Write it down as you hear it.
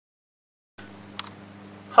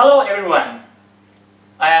Hello everyone,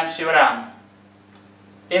 I am Shivaram.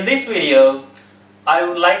 In this video, I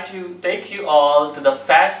would like to take you all to the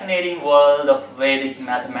fascinating world of Vedic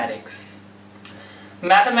mathematics.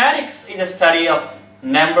 Mathematics is a study of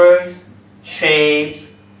numbers,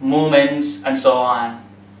 shapes, movements, and so on.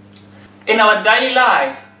 In our daily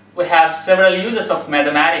life, we have several uses of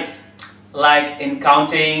mathematics, like in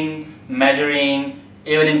counting, measuring,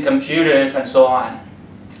 even in computers and so on.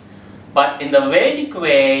 But in the Vedic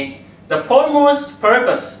way, the foremost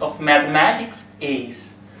purpose of mathematics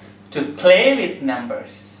is to play with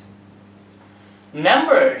numbers.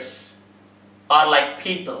 Numbers are like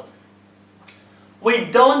people.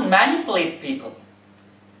 We don't manipulate people.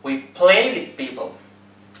 We play with people.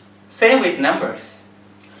 Same with numbers.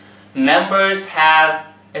 Numbers have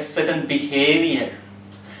a certain behavior.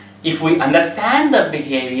 If we understand the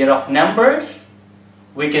behavior of numbers,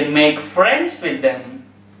 we can make friends with them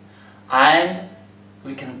and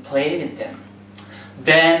we can play with them.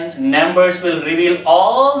 Then numbers will reveal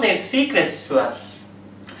all their secrets to us.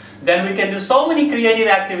 Then we can do so many creative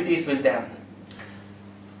activities with them.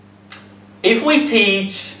 If we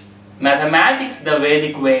teach mathematics the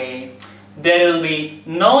Vedic way, there will be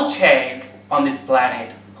no child on this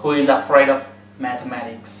planet who is afraid of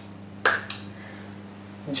mathematics.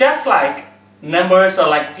 Just like numbers are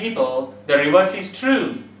like people, the reverse is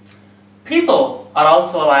true. People are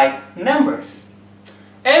also like numbers.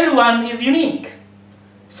 Everyone is unique.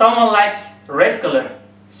 Someone likes red color,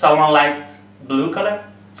 someone likes blue color.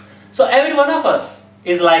 So every one of us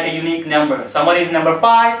is like a unique number. Someone is number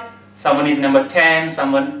 5, someone is number 10,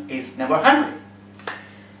 someone is number 100.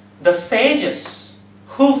 The sages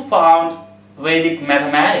who found Vedic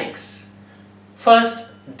mathematics first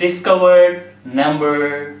discovered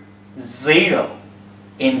number 0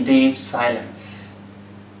 in deep silence.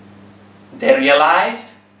 They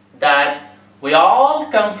realized that we all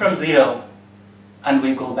come from 0 and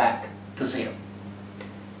we go back to 0.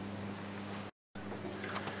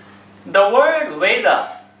 The word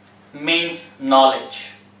Veda means knowledge.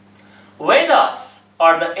 Vedas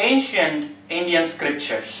are the ancient Indian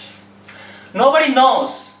scriptures. Nobody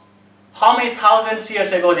knows how many thousands of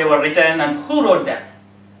years ago they were written and who wrote them.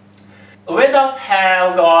 Vedas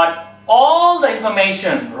have got all the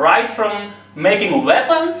information right from making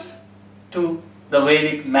weapons to the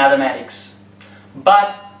Vedic mathematics.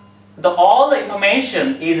 But all the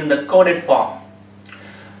information is in the coded form.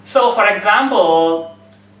 So for example,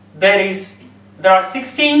 there are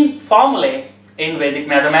 16 formulae in Vedic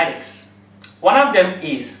mathematics. One of them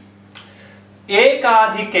is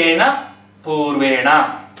Ekadhikena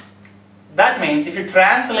Purvena. That means, if you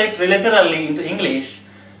translate literally into English,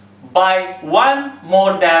 by one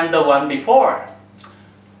more than the one before.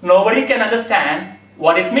 Nobody can understand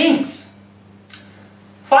what it means.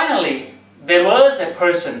 Finally, there was a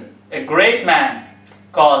person, a great man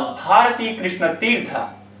called Bharati Krishna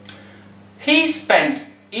Tirtha. He spent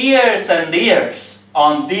years and years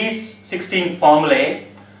on these 16 formulae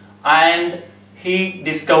and he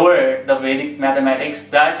discovered the Vedic mathematics.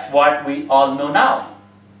 That's what we all know now.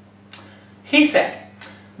 He said,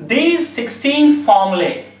 these 16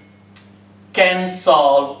 formulae can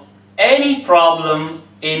solve any problem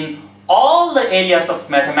in all the areas of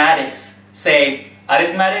mathematics, say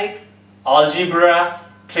arithmetic, algebra,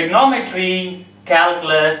 trigonometry,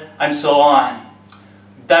 calculus, and so on.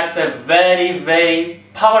 That's a very, very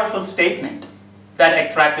powerful statement that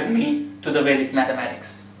attracted me to the Vedic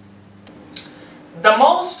mathematics. The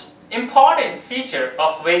most important feature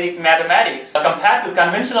of Vedic mathematics compared to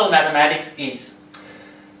conventional mathematics is,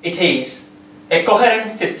 it is a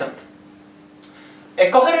coherent system. A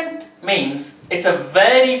coherent means it's a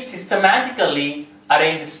very systematically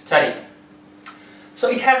arranged study. So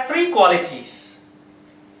it has 3 qualities.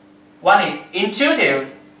 One is intuitive,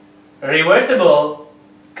 reversible,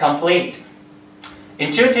 complete.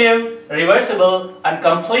 Intuitive, reversible, and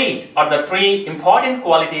complete are the 3 important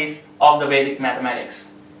qualities of the Vedic mathematics.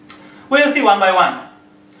 We will see one by one.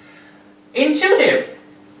 Intuitive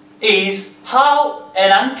is how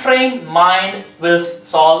an untrained mind will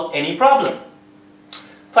solve any problem.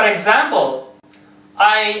 For example,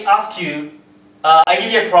 I ask you, I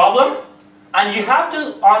give you a problem and you have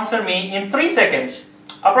to answer me in 3 seconds.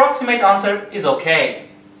 Approximate answer is okay.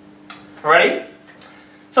 Ready?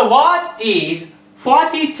 So what is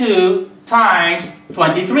 42 times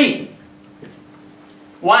 23?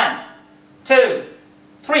 1, 2,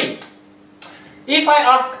 3. If I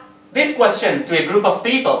ask this question to a group of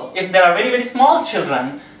people, if there are very, very small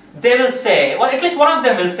children, they will say, well, at least one of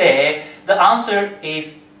them will say, the answer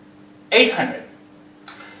is 800.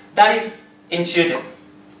 That is intuitive.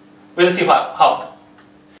 We'll see how.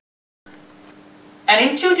 an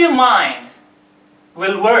intuitive mind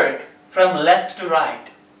will work from left to right.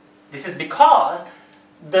 This is because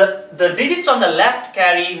the digits on the left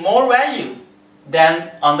carry more value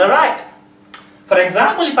than on the right. For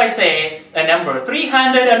example, if I say a number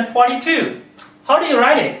 342, how do you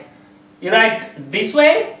write it? You write this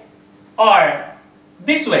way or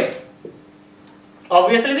this way?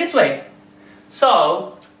 Obviously this way.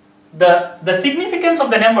 So the significance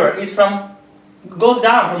of the number goes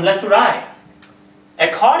down from left to right.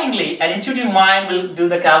 Accordingly, an intuitive mind will do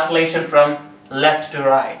the calculation from left to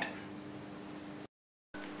right.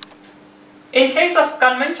 In case of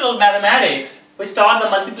conventional mathematics, we start the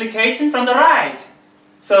multiplication from the right.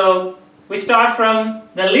 So we start from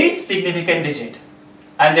the least significant digit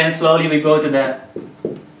and then slowly we go to the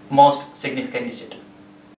most significant digit.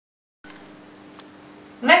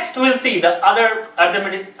 Next we'll see the other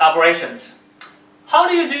arithmetic operations. How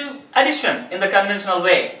do you do addition in the conventional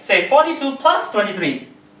way? Say 42 plus 23.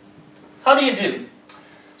 How do you do?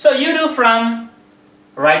 So you do from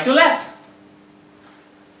right to left.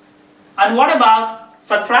 And what about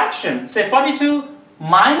subtraction? Say 42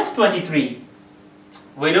 minus 23.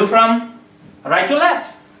 We do from right to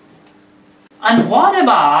left. And what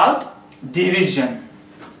about division?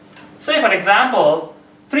 Say for example,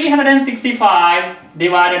 365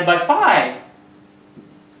 divided by 5.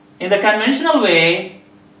 In the conventional way,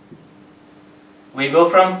 we go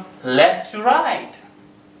from left to right.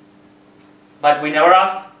 But we never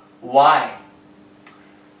ask why.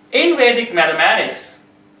 In Vedic mathematics,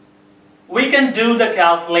 we can do the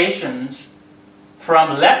calculations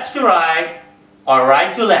from left to right or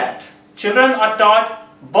right to left. Children are taught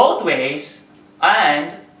both ways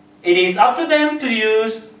and it is up to them to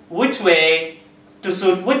use which way to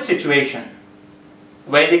suit which situation.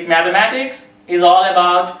 Vedic mathematics is all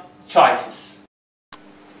about choices.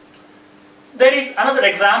 There is another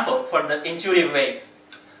example for the intuitive way.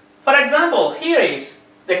 For example, here is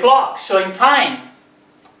the clock showing time.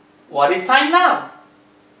 What is time now?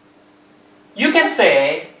 You can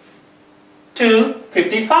say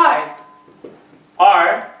 2:55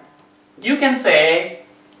 or you can say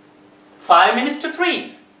 5 minutes to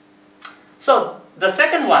 3. So the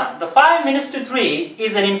second one, the 5 minutes to 3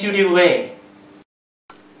 is an intuitive way.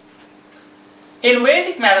 In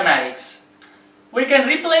Vedic mathematics, we can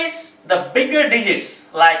replace the bigger digits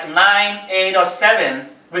like 9, 8 or 7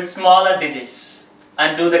 with smaller digits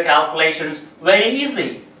and do the calculations very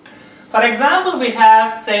easily. For example, we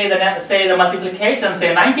have say the multiplication,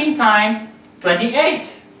 say 19 times 28.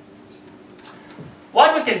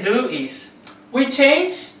 What we can do is we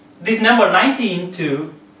change this number 19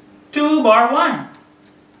 to 2 bar 1.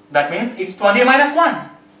 That means it's 20 minus 1.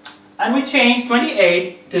 And we change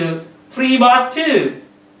 28 to 3 bar 2.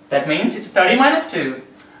 That means it's 30 minus 2.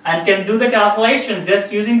 And can do the calculation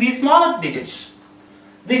just using these smaller digits.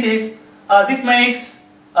 This makes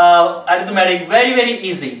arithmetic very, very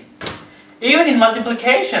easy. Even in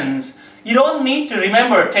multiplications, you don't need to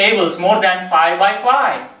remember tables more than 5 by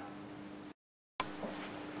 5.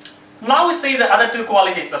 Now we see the other two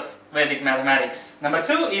qualities of Vedic mathematics. Number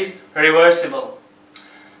 2 is reversible.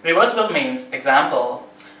 Reversible means, example,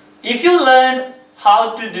 if you learned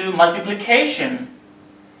how to do multiplication,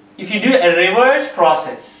 if you do a reverse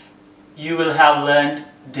process, you will have learned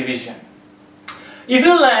division. If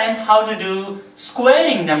you learned how to do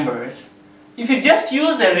squaring numbers, if you just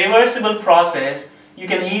use a reversible process, you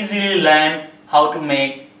can easily learn how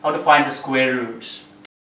to find the square roots.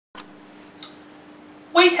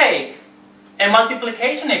 We take a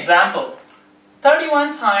multiplication example,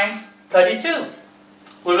 31 times 32.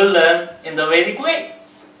 We will learn in the Vedic way.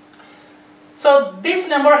 So this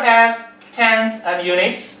number has tens and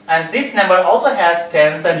units, and this number also has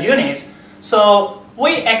tens and units. So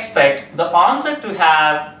we expect the answer to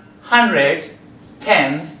have hundreds,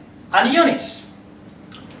 tens, and units.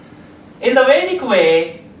 In the Vedic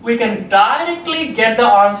way, we can directly get the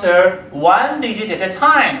answer one digit at a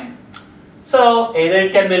time. So either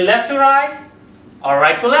it can be left to right or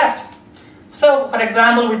right to left. So for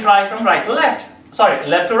example, we try from left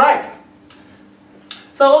to right.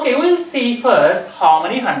 So okay, we'll see first how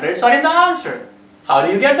many hundreds are in the answer. How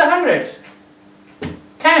do you get the hundreds?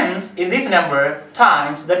 Tens in this number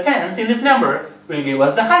times the tens in this number will give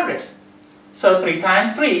us the hundreds. So 3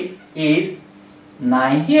 times 3 is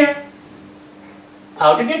 9 here.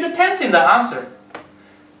 How to get the tens in the answer?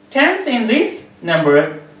 Tens in this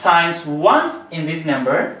number times ones in this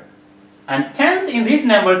number, and tens in this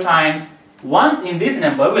number times ones in this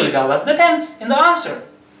number will give us the tens in the answer.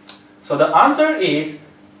 So the answer is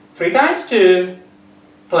 3 times 2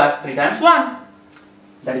 plus 3 times 1.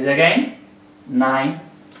 That is again 9.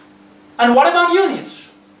 And what about units?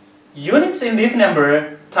 units in this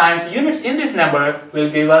number times units in this number will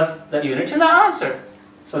give us the units in the answer.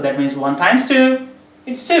 So that means 1 times 2,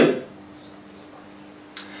 it's 2.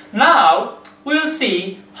 Now we will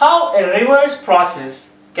see how a reverse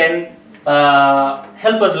process can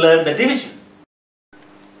help us learn the division.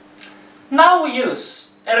 Now we use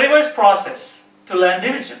a reverse process to learn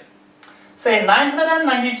division. Say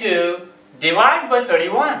 992 divided by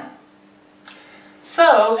 31.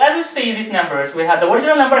 So as we see these numbers, we have the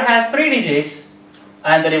original number has 3 digits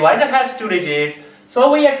and the divisor has 2 digits.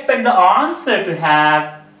 So we expect the answer to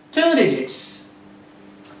have 2 digits.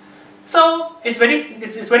 So it's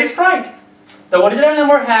very straight. The original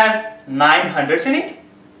number has 900s in it,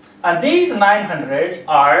 and these 900s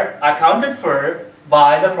are accounted for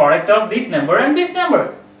by the product of this number and this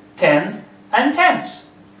number, tens and tens.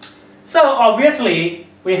 So obviously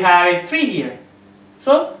we have a 3 here.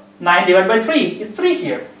 So 9 divided by 3 is 3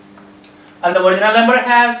 here. And the original number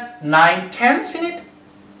has 9 tenths in it.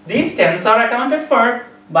 These tens are accounted for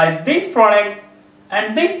by this product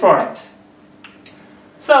and this product.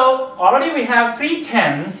 So already we have 3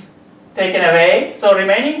 tens taken away. So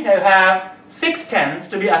remaining we have 6 tens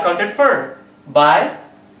to be accounted for by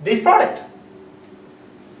this product.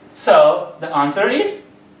 So the answer is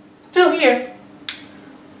 2 here.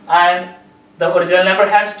 And the original number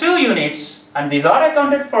has 2 units, and these are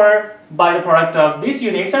accounted for by the product of these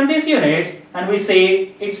units and these units, and we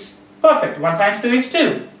see it's perfect. 1 times 2 is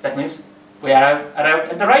 2. That means we are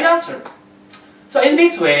arrived at the right answer. So in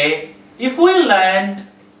this way, if we learned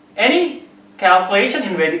any calculation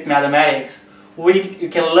in Vedic mathematics, you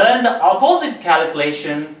can learn the opposite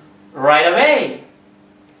calculation right away.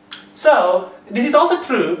 So this is also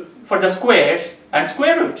true for the squares and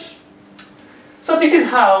square roots. So this is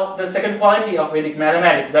how the second quality of Vedic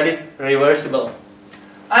mathematics, that is reversible.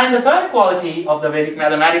 And the third quality of the Vedic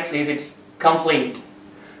mathematics is it's complete.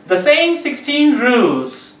 The same 16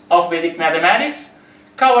 rules of Vedic mathematics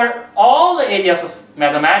cover all the areas of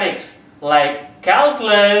mathematics like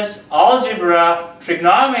calculus, algebra,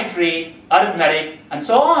 trigonometry, arithmetic, and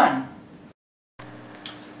so on.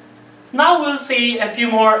 Now we'll see a few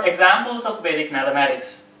more examples of Vedic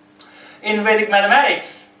mathematics. In Vedic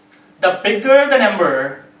mathematics, the bigger the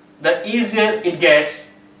number, the easier it gets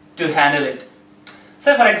to handle it.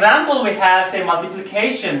 So for example, we have say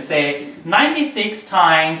multiplication, say 96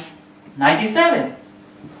 times 97.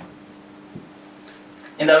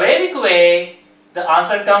 In the Vedic way, the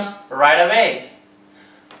answer comes right away.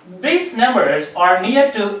 These numbers are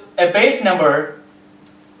near to a base number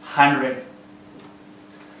 100.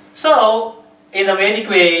 So in the Vedic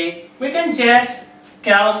way, we can just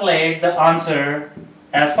calculate the answer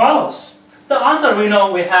as follows. The answer we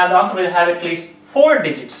know we have at least 4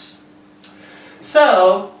 digits.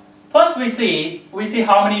 So first we see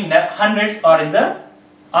how many hundreds are in the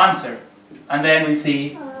answer, and then we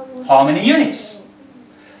see how many units.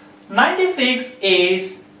 96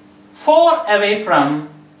 is 4 away from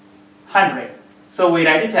 100. So we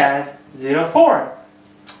write it as 04.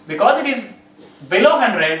 Because it is below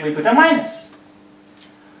 100, we put a minus.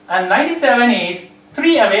 And 97 is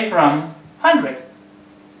 3 away from 100.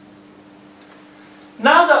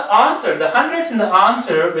 Now the answer, the hundreds in the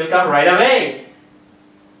answer will come right away.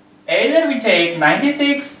 Either we take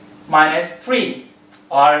 96 minus 3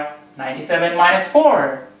 or 97 minus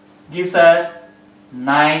 4 gives us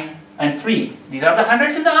 9 and 3. These are the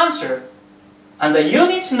hundreds in the answer. And the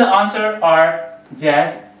units in the answer are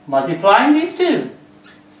just multiplying these two.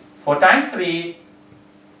 4 times 3,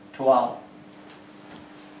 12.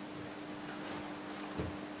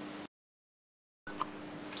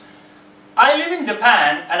 I live in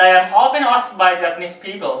Japan, and I am often asked by Japanese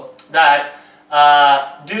people that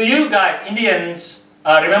do you guys, Indians,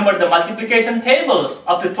 remember the multiplication tables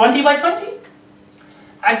up to 20 by 20?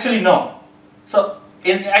 Actually, no. So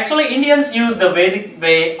actually Indians use the Vedic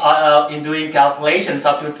way in doing calculations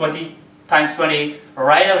up to 20 times 20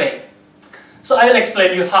 right away. So I will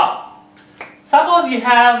explain you how. Suppose you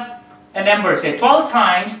have a number, say 12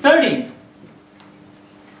 times 13.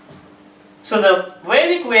 So the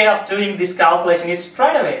Vedic way of doing this calculation is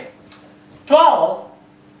straight away. 12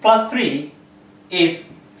 plus 3 is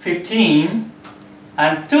 15,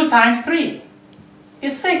 and 2 times 3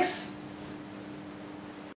 is 6.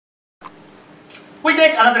 We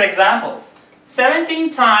take another example. 17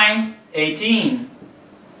 times 18.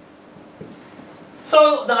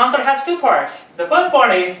 So the answer has 2 parts. The first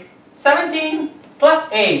part is 17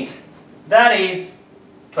 plus 8. That is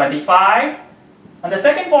 25. And the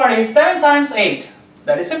second part is 7 times 8.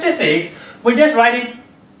 That is 56. We just write it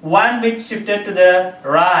 1 bit shifted to the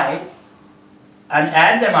right and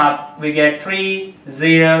add them up. We get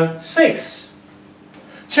 306.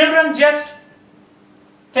 Children just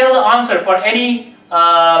tell the answer for any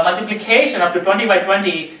multiplication up to 20 by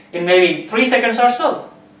 20 in maybe 3 seconds or so.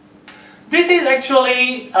 This is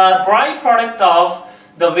actually a byproduct of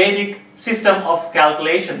the Vedic system of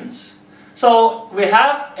calculations. So we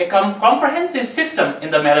have a comprehensive system in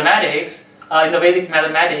the mathematics, in the Vedic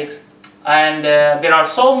mathematics, and there are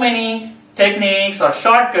so many techniques or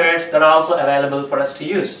shortcuts that are also available for us to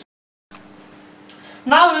use.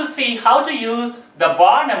 Now we'll see how to use the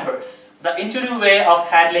bar numbers, the intuitive way of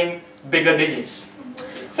handling bigger digits.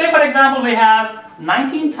 Say for example we have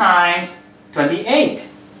 19 times 28.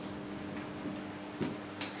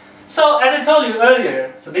 So as I told you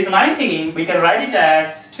earlier, so this 19 we can write it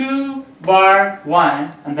as 2 bar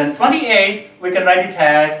 1, and then 28 we can write it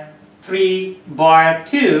as 3 bar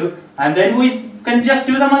 2, and then we can just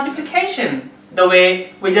do the multiplication the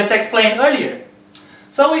way we just explained earlier.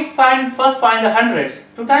 So we first find the hundreds.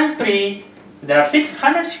 2 times 3, there are 6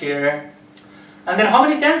 hundreds here. And then how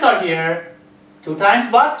many tens are here? 2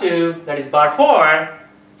 times bar 2, that is bar 4.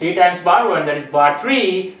 3 times bar 1, that is bar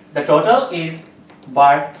 3. The total is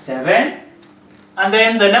bar 7. And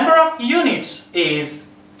then the number of units is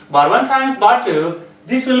bar 1 times bar 2.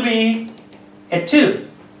 This will be a 2.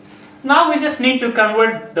 Now we just need to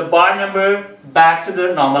convert the bar number back to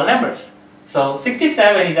the normal numbers. So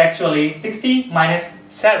 67 is actually 60 minus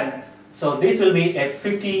 7. So this will be a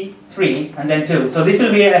 53 and then 2. So this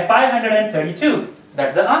will be a 532.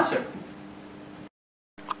 That's the answer.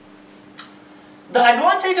 The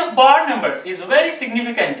advantage of bar numbers is very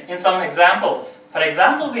significant in some examples. For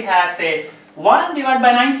example, we have say 1 divided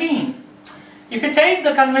by 19. If you take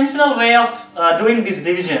the conventional way of doing this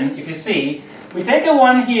division, if you see, we take a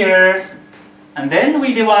 1 here and then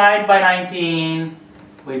we divide by 19.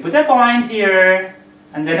 We put a point here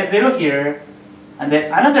and then a 0 here and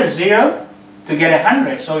then another 0 to get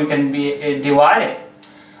 100, so we can be divided.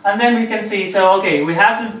 And then we can see, so okay, we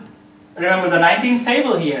have to remember the 19th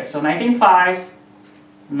table here. So 19 5s,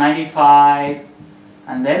 95,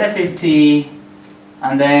 and then a 50,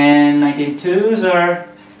 and then 19 2s are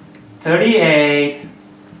 38,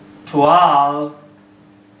 12,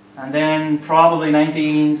 and then probably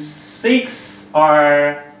 19 6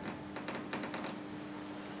 are,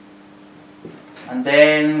 and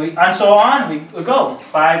then and so on, we go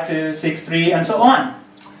 5 2 6 3 and so on.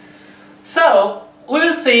 So we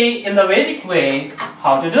will see in the Vedic way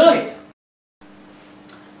how to do it.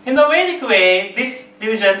 In the Vedic way, this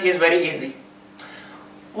division is very easy.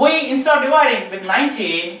 We, instead of dividing with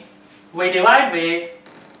 19, we divide with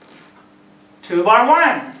 2 bar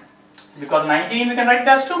 1. Because 19 we can write it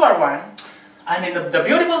as 2 bar 1. And the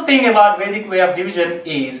beautiful thing about Vedic way of division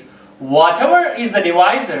is, whatever is the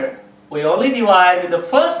divisor, we only divide with the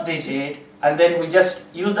first digit and then we just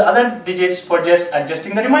use the other digits for just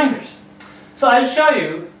adjusting the reminders. So I'll show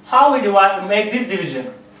you how we make this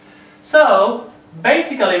division. So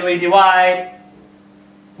basically we divide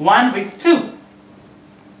 1 with 2.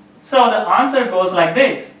 So the answer goes like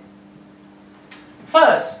this.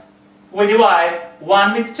 First, we divide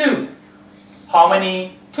 1 with 2. How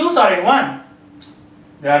many 2's are in 1?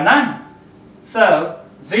 There are none. So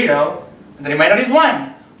 0, the remainder is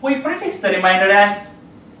 1. We prefix the remainder as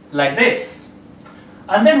like this.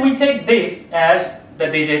 And then we take this as the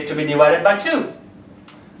digit to be divided by 2.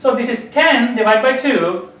 So this is 10 divided by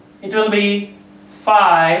 2. It will be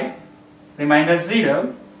 5, remainder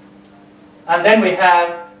 0. And then we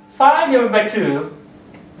have 5 divided by 2,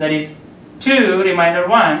 that is 2, remainder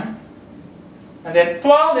 1. And then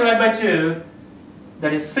 12 divided by 2,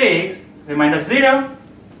 that is 6, remainder 0.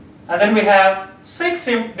 And then we have 6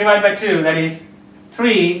 divided by 2, that is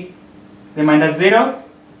 3, remainder 0.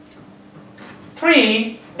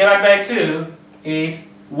 3 divided by 2 is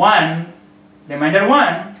 1, remainder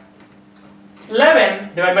 1.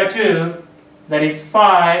 11 divided by 2, that is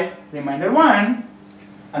 5, remainder 1.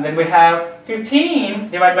 And then we have 15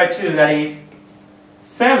 divided by 2, that is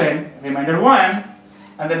 7, remainder 1.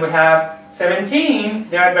 And then we have 17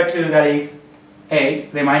 divided by 2, that is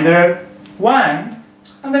 8, remainder 1.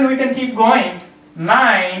 And then we can keep going.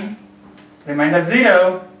 9, remainder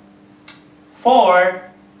 0. 4,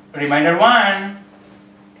 remainder 1.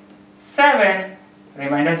 7,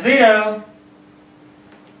 remainder 0.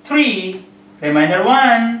 3, remainder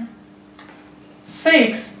 1.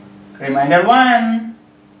 6, remainder 1.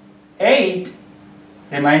 8,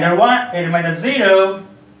 remainder 1, remainder 0.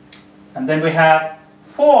 And then we have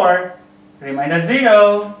 4, remainder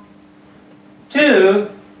 0. 2,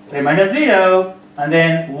 remainder 0. And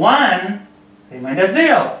then 1, remainder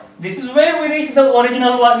 0. This is where we reach the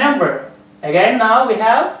original number. Again, now we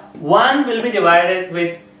have 1 will be divided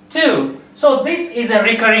with 2. So this is a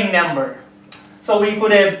recurring number. So we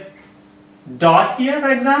put a dot here, for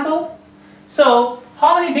example. So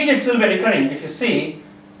how many digits will be recurring? If you see,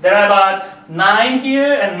 there are about 9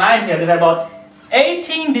 here and 9 here. There are about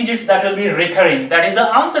 18 digits that will be recurring. That is the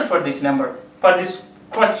answer for this number, for this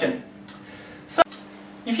question. So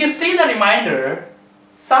if you see the reminder,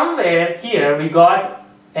 somewhere here we got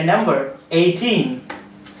a number 18.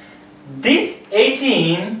 This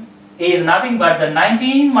 18 is nothing but the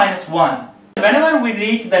 19 minus 1. Whenever we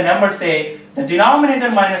reach the number, say, the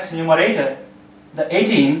denominator minus numerator, the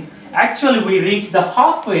 18, actually we reach the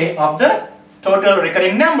halfway of the total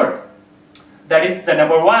recurring number. That is the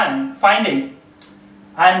number 1 finding.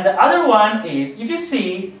 And the other one is, if you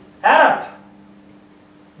see, add up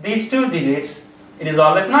these 2 digits, it is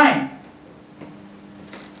always 9.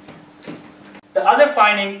 The other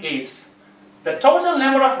finding is, the total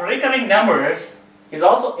number of recurring numbers is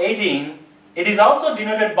also 18. It is also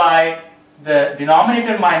denoted by the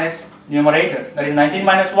denominator minus numerator. That is 19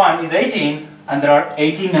 minus 1 is 18, and there are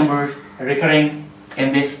 18 numbers recurring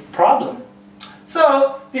in this problem.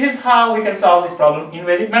 So this is how we can solve this problem in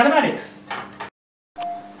Vedic mathematics.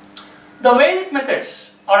 The Vedic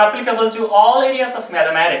methods are applicable to all areas of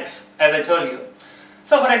mathematics, as I told you.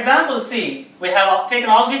 So for example, see, we have taken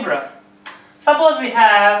algebra. Suppose we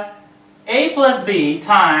have a plus b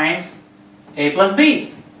times a plus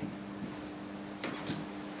b.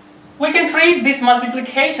 We can treat this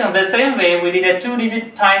multiplication the same way we did a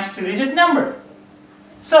 2-digit times 2-digit number.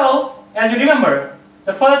 So, as you remember,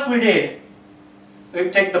 the first we did, we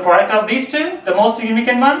take the product of these two, the most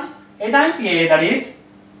significant ones, a times a, that is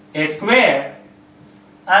a square.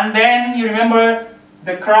 And then you remember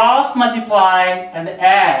the cross multiply and the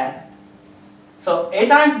add. So a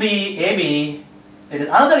times b, ab, there is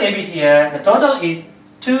another ab here, the total is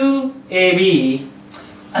 2ab,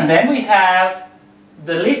 and then we have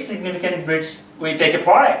the least significant bits, we take a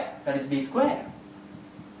product, that is b squared.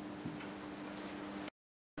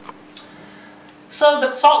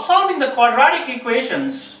 So solving the quadratic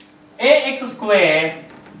equations, ax squared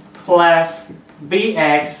plus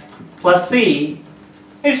bx plus c,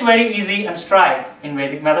 it's very easy and straight in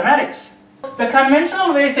Vedic mathematics. The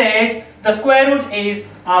conventional way says the square root is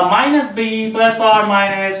minus b plus or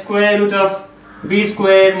minus square root of b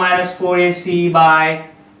squared minus 4ac by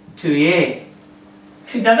 2a.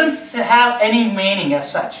 It doesn't have any meaning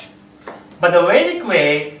as such. But the Vedic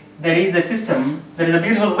way, there is a system, there is a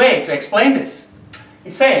beautiful way to explain this.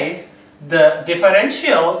 It says the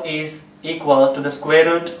differential is equal to the square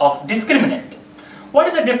root of discriminant. What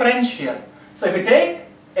is a differential? So if we take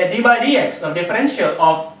a d by dx, or differential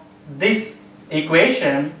of this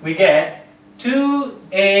equation, we get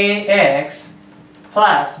 2ax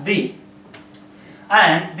plus b.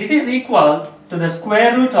 And this is equal to the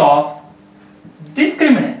square root of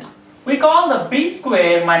discriminant. We call the b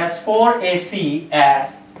squared minus 4ac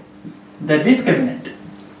as the discriminant.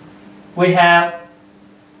 We have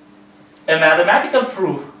a mathematical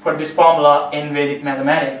proof for this formula in Vedic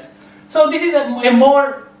mathematics. So this is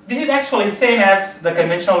this is actually the same as the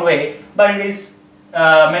conventional way, but it is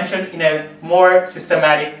mentioned in a more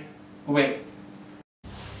systematic way.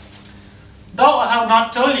 Though I have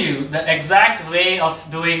not told you the exact way of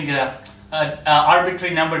doing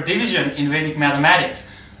arbitrary number division in Vedic mathematics,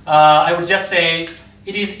 I would just say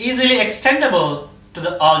it is easily extendable to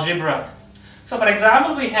the algebra. So for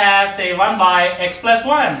example, we have, say, 1 by x plus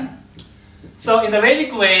 1. So in the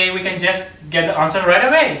Vedic way, we can just get the answer right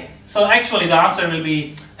away. So actually the answer will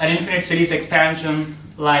be an infinite series expansion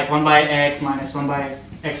like 1 by x minus 1 by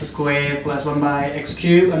x squared plus 1 by x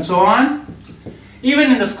cubed and so on.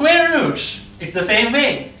 Even in the square roots, it's the same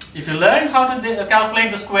way. If you learn how to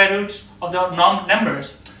calculate the square roots of the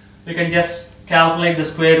numbers, we can just calculate the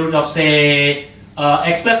square root of, say,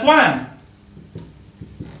 x plus 1.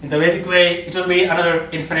 In the Vedic way, it will be another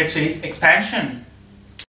infinite series expansion.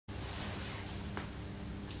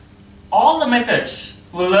 All the methods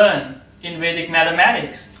we learn in Vedic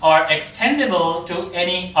mathematics are extendable to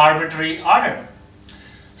any arbitrary order.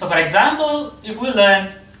 So for example, if we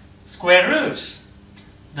learn square roots,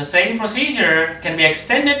 the same procedure can be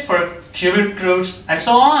extended for cubic roots and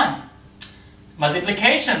so on.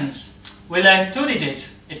 Multiplications, we learn 2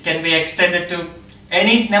 digits. It can be extended to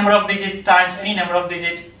any number of digit times any number of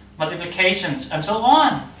digit multiplications and so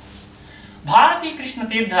on. Bharati Krishna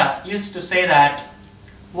Tirtha used to say that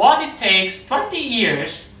what it takes 20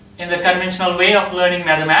 years in the conventional way of learning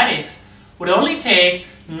mathematics would only take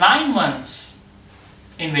 9 months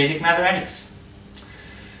in Vedic mathematics.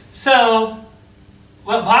 So,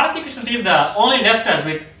 well, Bharati Krishna Tirtha only left us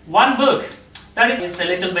with one book. That is a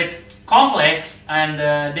little bit complex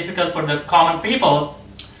and difficult for the common people.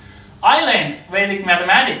 I learned Vedic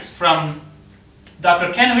mathematics from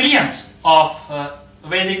Dr. Ken Williams of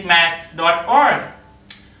VedicMaths.org.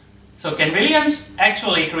 So Ken Williams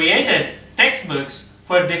actually created textbooks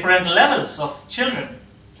for different levels of children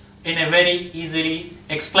in a very easily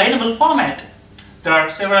explainable format. There are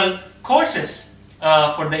several courses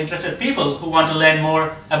for the interested people who want to learn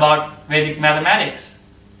more about Vedic mathematics.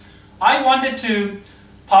 I wanted to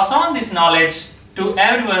pass on this knowledge to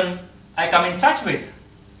everyone I come in touch with,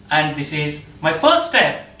 and this is my first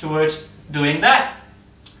step towards doing that.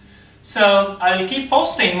 So I will keep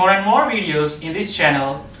posting more and more videos in this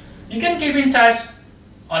channel. You can keep in touch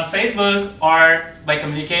on Facebook or by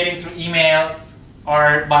communicating through email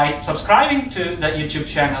or by subscribing to the YouTube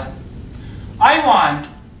channel. I want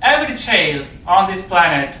every child on this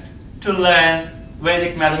planet to learn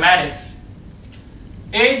Vedic mathematics.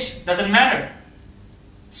 Age doesn't matter.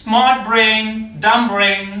 Smart brain, dumb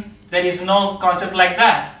brain, there is no concept like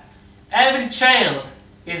that. Every child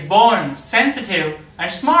is born sensitive and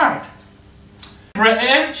smart.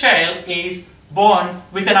 Every child is born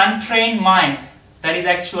with an untrained mind that is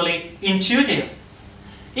actually intuitive.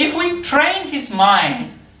 If we train his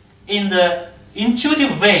mind in the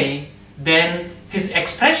intuitive way, then his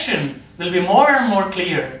expression will be more and more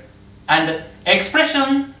clear, and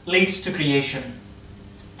expression leads to creation.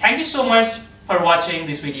 Thank you so much for watching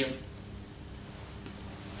this video.